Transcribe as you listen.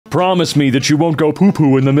Promise me that you won't go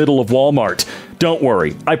poo-poo in the middle of Walmart. Don't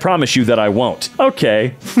worry, I promise you that I won't.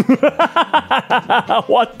 Okay.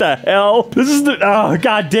 What the hell? This is the— oh,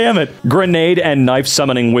 god damn it. Grenade and knife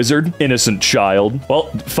summoning wizard, innocent child. Well,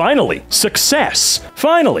 finally, success.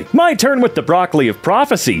 Finally, my turn with the broccoli of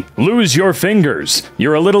prophecy. Lose your fingers.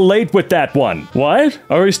 You're a little late with that one. What?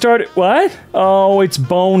 Are we started— what? Oh, it's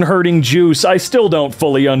bone-hurting juice. I still don't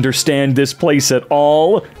fully understand this place at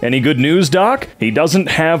all. Any good news, Doc? He doesn't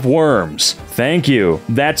have worms. Thank you.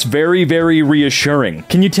 That's very, very reassuring.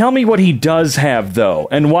 Can you tell me what he does have, though,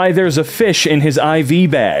 and why there's a fish in his IV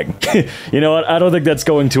bag? You know what? I don't think that's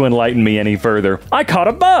going to enlighten me any further. I caught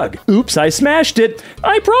a bug. Oops, I smashed it.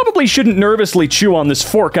 I probably shouldn't nervously chew on this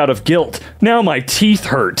fork out of guilt. Now my teeth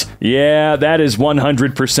hurt. Yeah, that is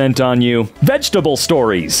 100% on you. Vegetable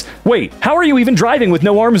stories. Wait, how are you even driving with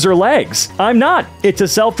no arms or legs? I'm not. It's a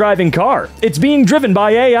self-driving car. It's being driven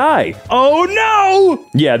by AI. Oh no!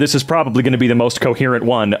 Yeah, this is probably going to be the most coherent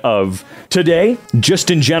one of today,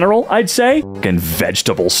 just in general, I'd say. Fucking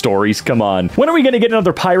vegetable stories, come on. When are we going to get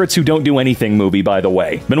another Pirates Who Don't Do Anything movie, by the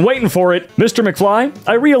way? Been waiting for it. Mr. McFly,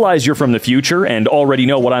 I realize you're from the future and already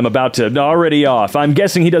know what I'm about to already off. I'm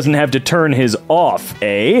guessing he doesn't have to turn his off,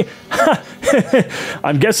 eh?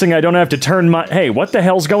 I'm guessing I don't have to turn my— hey, what the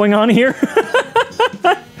hell's going on here?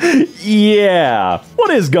 Yeah, what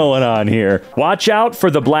is going on here? Watch out for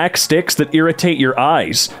the black sticks that irritate your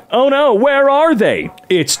eyes. Oh no, where are they?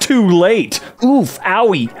 It's too late. Oof,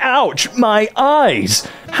 owie, ouch, my eyes.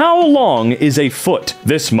 How long is a foot?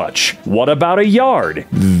 This much. What about a yard?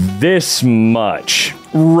 This much.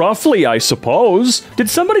 Roughly, I suppose. Did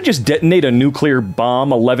somebody just detonate a nuclear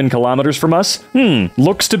bomb 11 kilometers from us?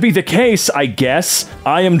 Looks to be the case, I guess.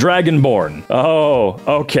 I am Dragonborn. Oh,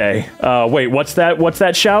 okay. Wait, what's that? What's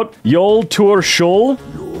that shout? Yol Tur Shul?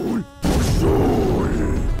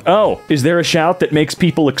 Oh, is there a shout that makes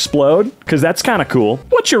people explode? Because that's kind of cool.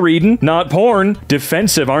 What you reading? Not porn.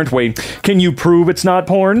 Defensive, aren't we? Can you prove it's not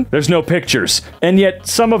porn? There's no pictures. And yet,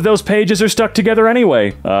 some of those pages are stuck together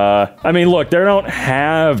anyway. I mean, look, there don't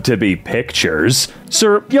have to be pictures.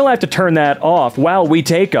 Sir, you'll have to turn that off while we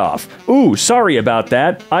take off. Ooh, sorry about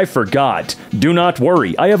that. I forgot. Do not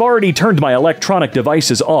worry. I have already turned my electronic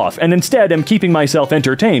devices off and instead am keeping myself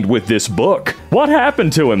entertained with this book. What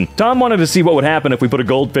happened to him? Tom wanted to see what would happen if we put a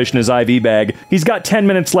goldfish in his IV bag. He's got 10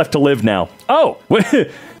 minutes left to live now. Oh,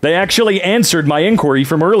 they actually answered my inquiry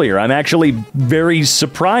from earlier. I'm actually very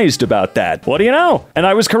surprised about that. What do you know? And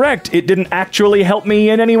I was correct. It didn't actually help me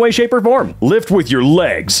in any way, shape, or form. Lift with your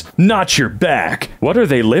legs, not your back. What are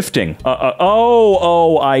they lifting?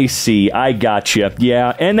 Oh, I see. I gotcha.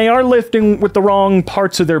 Yeah, and they are lifting with the wrong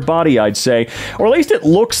parts of their body, I'd say. Or at least it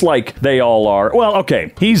looks like they all are. Well,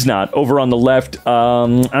 okay, he's not. Over on the left, I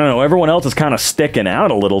don't know, everyone else is kind of sticking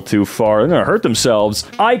out a little too far. They're gonna hurt themselves.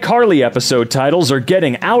 iCarly episode titles are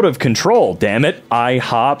getting out of control, damn it.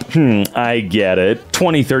 IHOP, I get it.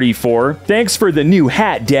 2034. Thanks for the new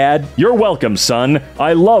hat, Dad. You're welcome, son.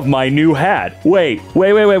 I love my new hat. Wait.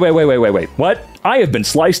 What? I have been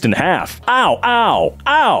sliced in half. Ow, ow,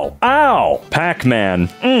 ow, ow. Pac-Man.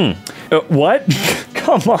 What?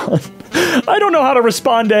 Come on. I don't know how to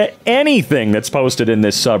respond to anything that's posted in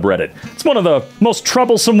this subreddit. It's one of the most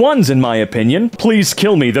troublesome ones, in my opinion. Please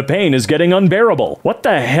kill me, the pain is getting unbearable. What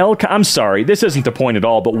the hell? I'm sorry, this isn't the point at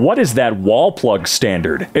all, but what is that wall plug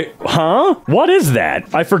standard? Huh? What is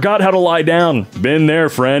that? I forgot how to lie down. Been there,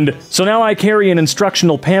 friend. So now I carry an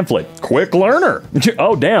instructional pamphlet. Quick learner.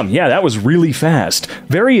 Oh, damn, yeah, that was really fast.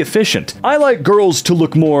 Very efficient. I like girls to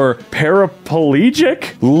look more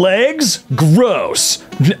paraplegic. Legs? Gross.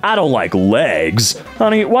 I don't like legs.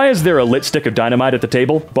 Honey, why is there a lit stick of dynamite at the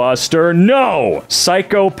table? Buster, no!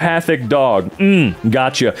 Psychopathic dog.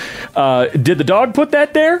 Gotcha. Did the dog put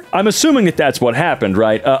that there? I'm assuming that that's what happened,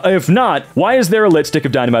 right? If not, why is there a lit stick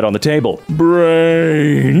of dynamite on the table?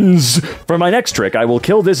 Brains. For my next trick, I will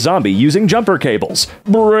kill this zombie using jumper cables.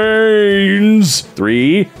 Brains.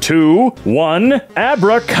 3, 2, 1.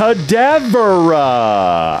 Abracadabra.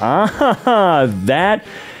 That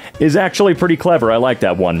is actually pretty clever. I like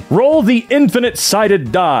that one. Roll the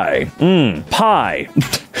infinite-sided die. Pie.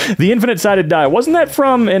 The infinite-sided die. Wasn't that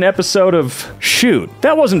from an episode of... Shoot,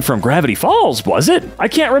 that wasn't from Gravity Falls, was it? I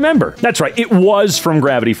can't remember. That's right, it was from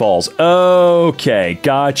Gravity Falls. Okay,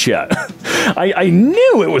 gotcha. I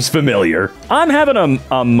knew it was familiar. I'm having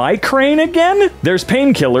a migraine again? There's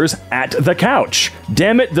painkillers at the couch.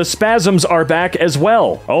 Damn it, the spasms are back as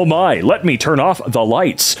well. Oh my, let me turn off the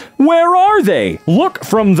lights. Where are they? Look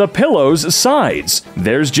from the pillow's sides.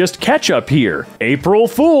 There's just ketchup here. April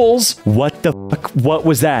Fools. What the fuck? What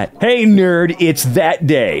was that? Hey, nerd, it's that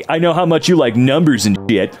day. I know how much you like numbers and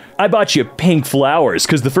shit. I bought you pink flowers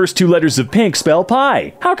because the first two letters of pink spell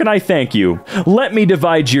pie. How can I thank you? Let me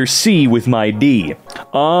divide your C with my D.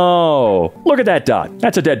 Oh, look at that dot.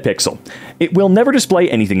 That's a dead pixel. It will never display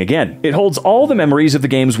anything again. It holds all the memories of the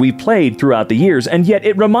games we played throughout the years, and yet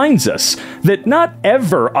it reminds us that not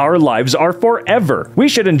ever our lives are forever. We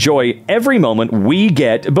should enjoy every moment we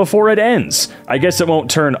get before it ends. I guess it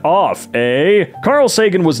won't turn off, eh? Carl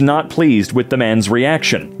Sagan was not pleased with the man's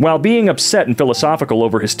reaction, while being upset and philosophical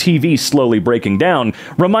over his TV slowly breaking down,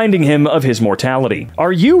 reminding him of his mortality.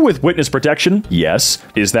 Are you with witness protection? Yes.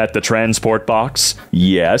 Is that the transport box?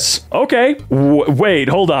 Yes. Okay. Wait,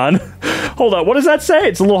 hold on. Hold on, what does that say?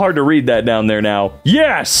 It's a little hard to read that down there now.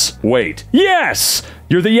 Yes! Wait. Yes!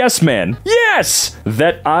 You're the yes man. Yes!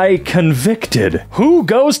 That I convicted. Who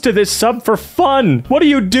goes to this sub for fun? What do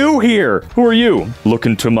you do here? Who are you? Look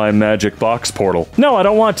into my magic box portal. No, I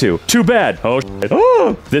don't want to. Too bad. Oh, shit.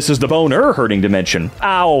 Oh, this is the boner hurting dimension.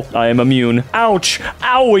 Ow. I am immune. Ouch.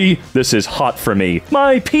 Owie. This is hot for me.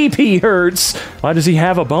 My pee-pee hurts. Why does he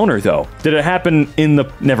have a boner, though? Did it happen in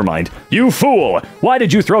the... Never mind. You fool! Why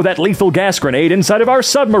did you throw that lethal gas grenade inside of our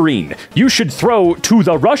submarine? You should throw to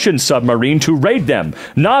the Russian submarine to raid them.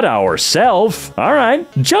 Not ourself. All right.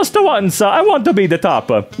 Just once. I want to be the top.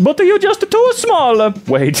 But you just too small.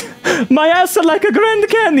 Wait. My ass is like a Grand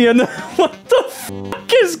Canyon. What the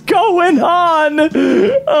fuck is going on?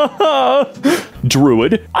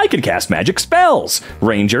 Druid, I can cast magic spells.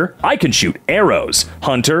 Ranger, I can shoot arrows.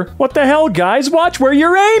 Hunter, what the hell, guys? Watch where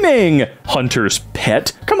you're aiming. Hunter's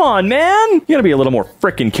pet, come on, man. You gotta be a little more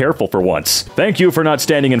frickin' careful for once. Thank you for not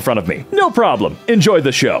standing in front of me. No problem. Enjoy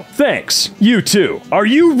the show. Thanks. You too. Are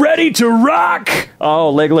you ready to rock?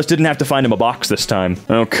 Oh, Legolas didn't have to find him a box this time.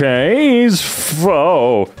 Okay,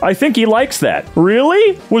 oh, I think he likes that.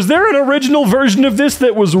 Really? Was there an original version of this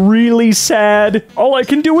that was really sad? All I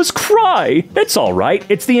can do is cry. It's all right.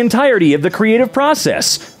 It's the entirety of the creative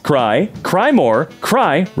process. Cry, cry more,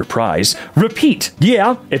 cry, reprise, repeat.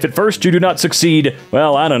 Yeah, if at first you do not succeed,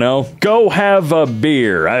 well, I don't know. Go have a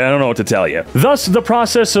beer. I don't know what to tell you. Thus, the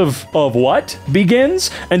process of what begins,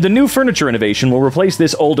 and a new furniture innovation will replace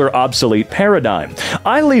this older, obsolete paradigm.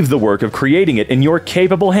 I leave the work of creating it in your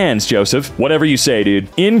capable hands, Joseph. Whatever you say, dude.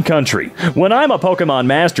 In country. When I'm a Pokemon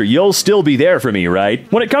master, you'll still be there for me,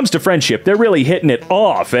 right? When it comes to friendship, they're really hitting it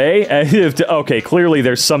off, eh? Okay, clearly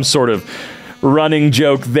there's some sort of running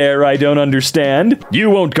joke there I don't understand.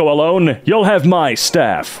 You won't go alone. You'll have my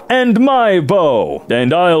staff and my bow,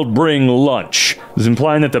 and I'll bring lunch. Is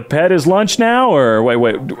implying that the pet is lunch now, or wait,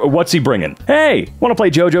 what's he bringing? Hey, want to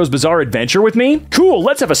play JoJo's Bizarre Adventure with me? Cool,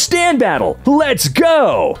 let's have a stand battle. Let's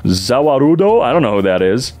go. Zawarudo? I don't know who that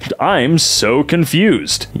is. I'm so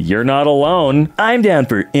confused. You're not alone. I'm down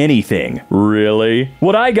for anything. Really?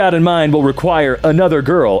 What I got in mind will require another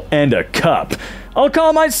girl and a cup. I'll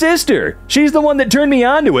call my sister. She's the one that turned me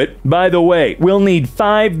onto it. By the way, we'll need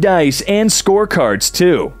 5 dice and scorecards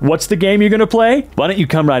too. What's the game you're gonna play? Why don't you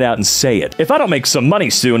come right out and say it? If I don't make some money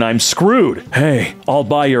soon, I'm screwed. Hey, I'll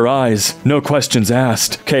buy your eyes. No questions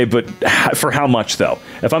asked. Okay, but for how much though?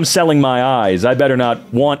 If I'm selling my eyes, I better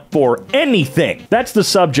not want for anything. That's the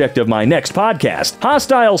subject of my next podcast.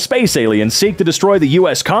 Hostile space aliens seek to destroy the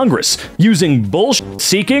US Congress using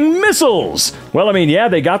bullshit-seeking missiles. Well, I mean, yeah,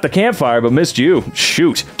 they got the campfire, but missed you.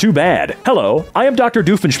 Shoot, too bad. Hello, I am Dr.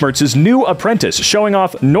 Doofenshmirtz's new apprentice, showing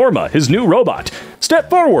off Norma, his new robot. Step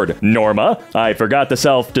forward, Norma. I forgot the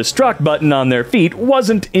self-destruct button on their feet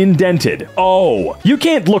wasn't indented. Oh, you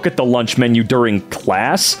can't look at the lunch menu during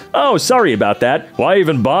class? Oh, sorry about that. Why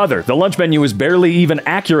even bother? The lunch menu is barely even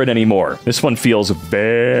accurate anymore. This one feels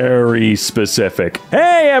very specific.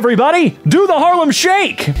 Hey, everybody, do the Harlem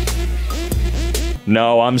Shake!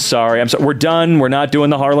 No, I'm sorry. We're done. We're not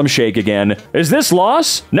doing the Harlem Shake again. Is this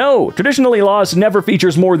Lost? No. Traditionally, Lost never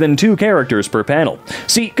features more than 2 characters per panel.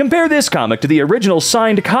 See, compare this comic to the original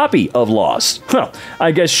signed copy of Lost. Well,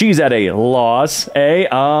 I guess she's at a loss, eh?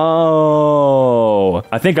 Oh.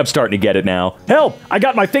 I think I'm starting to get it now. Help! I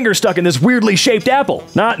got my finger stuck in this weirdly shaped apple.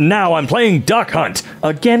 Not now. I'm playing Duck Hunt.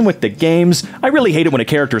 Again with the games. I really hate it when a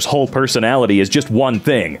character's whole personality is just one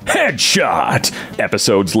thing. Headshot!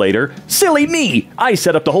 Episodes later. Silly me! I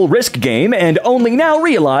set up the whole Risk game and only now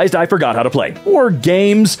realized I forgot how to play. Or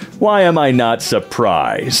games? Why am I not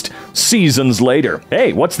surprised? Seasons later.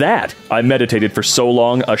 Hey, what's that? I meditated for so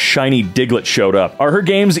long, a shiny Diglett showed up. Are her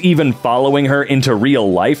games even following her into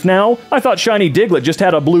real life now? I thought shiny Diglett just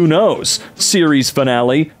had a blue nose. Series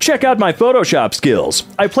finale. Check out my Photoshop skills.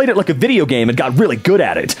 I played it like a video game and got really good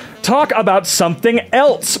at it. Talk about something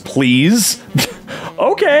else, please.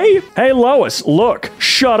 Okay. Hey, Lois, look.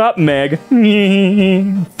 Shut up, Meg.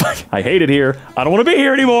 I hate it here. I don't want to be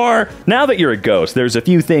here anymore. Now that you're a ghost, there's a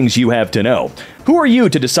few things you have to know. Who are you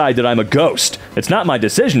to decide that I'm a ghost? It's not my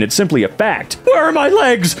decision, it's simply a fact. Where are my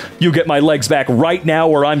legs? You get my legs back right now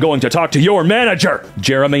or I'm going to talk to your manager.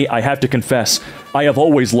 Jeremy, I have to confess, I have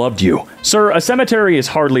always loved you. Sir, a cemetery is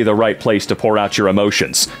hardly the right place to pour out your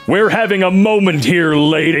emotions. We're having a moment here,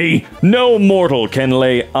 lady. No mortal can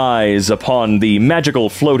lay eyes upon the magical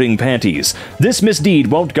floating panties. This misdeed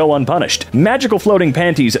won't go unpunished. Magical floating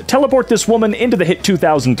panties teleport this woman into the hit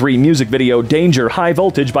 2003 music video Danger High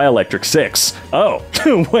Voltage by Electric Six. Oh,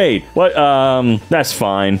 wait, what, that's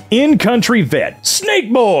fine. In-country vet,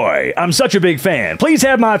 Snake Boy. I'm such a big fan. Please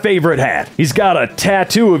have my favorite hat. He's got a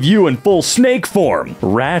tattoo of you in full snake form.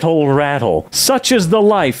 Rattle, rattle. Such is the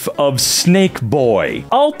life of Snake Boy.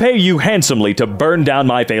 I'll pay you handsomely to burn down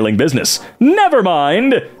my failing business. Never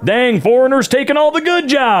mind. Dang foreigners taking all the good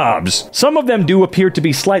jobs. Some of them do appear to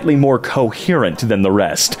be slightly more coherent than the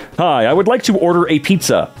rest. Hi, I would like to order a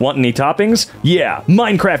pizza. Want any toppings? Yeah,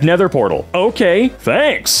 Minecraft Nether Portal. Okay,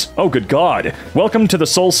 thanks. Oh, good God. Welcome to the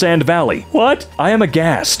Soul Sand Valley. What? I am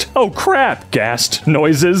aghast. Oh, crap. Gassed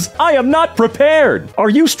noises. I am not prepared. Are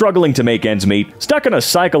you struggling to make ends meet? Stuck in a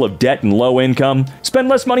cycle of debt and low income? Spend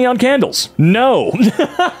less money on candles? No.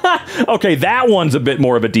 Okay, that one's a bit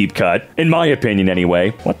more of a deep cut. In my opinion,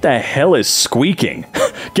 anyway. What the hell is squeaking?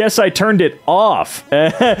 Guess I turned it off.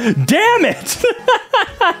 Damn it!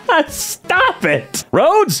 Stop it!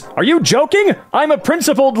 Rhodes, are you joking? I'm a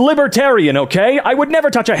principled libertarian, okay? I would never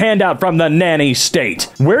touch a handout from the nanny state.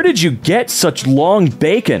 Where did you get such long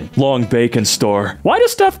bacon? Long bacon store. Why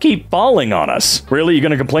does stuff keep falling on us? Really, you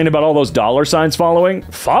gonna complain about all those dollar signs following?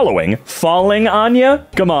 Following? Falling on ya?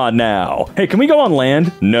 Come on now. Hey, can we go on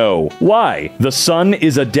land? No. Why? The sun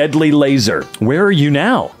is a deadly laser. Where are you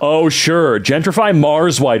now? Oh, sure. Gentrify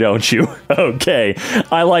Mars, why don't you? Okay.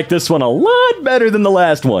 I like this one a lot better than the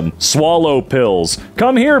last one. Swallow pills.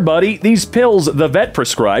 Come here, buddy. These pills the vet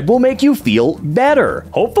prescribed will make you feel better.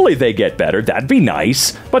 Hopefully they get better. That'd be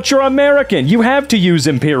nice. But you're American. You have to use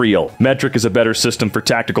Imperial. Metric is a better system for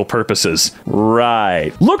tactical purposes.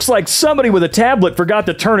 Right. Looks like somebody with a tablet forgot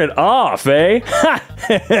to turn it off, eh?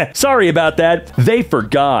 Ha! Sorry about that. They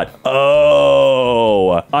forgot.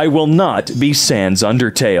 Oh. I will not be Sans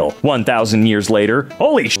Undertale. 1,000 years later.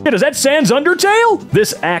 Holy shit, is that Sans Undertale?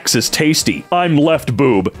 This axe is tasty. I'm Left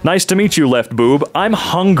Boob. Nice to meet you, Left Boob. I'm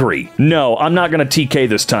hungry. No, I'm not gonna TK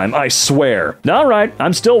this time, I swear. Alright,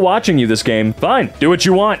 I'm still watching you this game. Fine, do what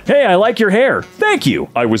you want. Hey, I like your hair. Thank you.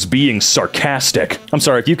 I was being sarcastic. I'm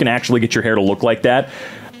sorry, if you can actually get your hair to look like that,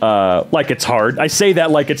 like it's hard. I say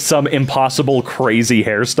that like it's some impossible, crazy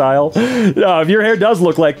hairstyle. If your hair does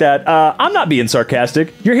look like that, I'm not being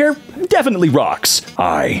sarcastic. Your hair definitely rocks.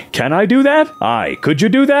 Can I do that? Could you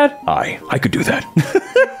do that? I could do that.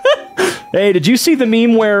 Hey, did you see the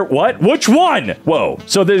meme where, what? Which one? Whoa.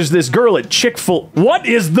 So there's this girl at Chick-fil... What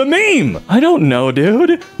is the meme? I don't know,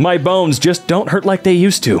 dude. My bones just don't hurt like they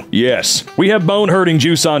used to. Yes, we have bone-hurting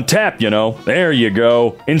juice on tap, you know. There you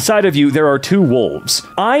go. Inside of you, there are 2 wolves.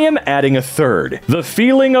 I am adding a 3rd. The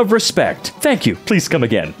feeling of respect. Thank you. Please come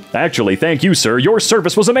again. Actually, thank you, sir. Your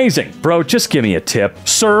service was amazing. Bro, just give me a tip.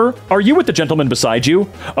 Sir, are you with the gentleman beside you?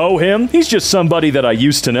 Oh, him? He's just somebody that I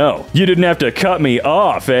used to know. You didn't have to cut me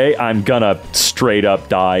off, eh? I'm gonna straight up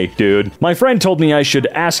die, dude. My friend told me I should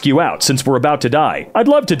ask you out since we're about to die. I'd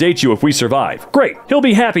love to date you if we survive. Great. He'll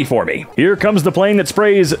be happy for me. Here comes the plane that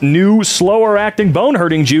sprays new, slower acting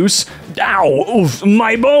bone-hurting juice. Ow! Oof,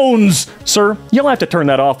 my bones! Sir, you'll have to turn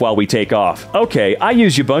that off while we take off. Okay, I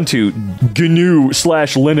use Ubuntu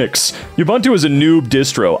GNU/Linux. Ubuntu is a noob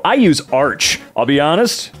distro. I use Arch. I'll be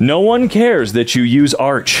honest, no one cares that you use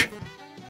Arch.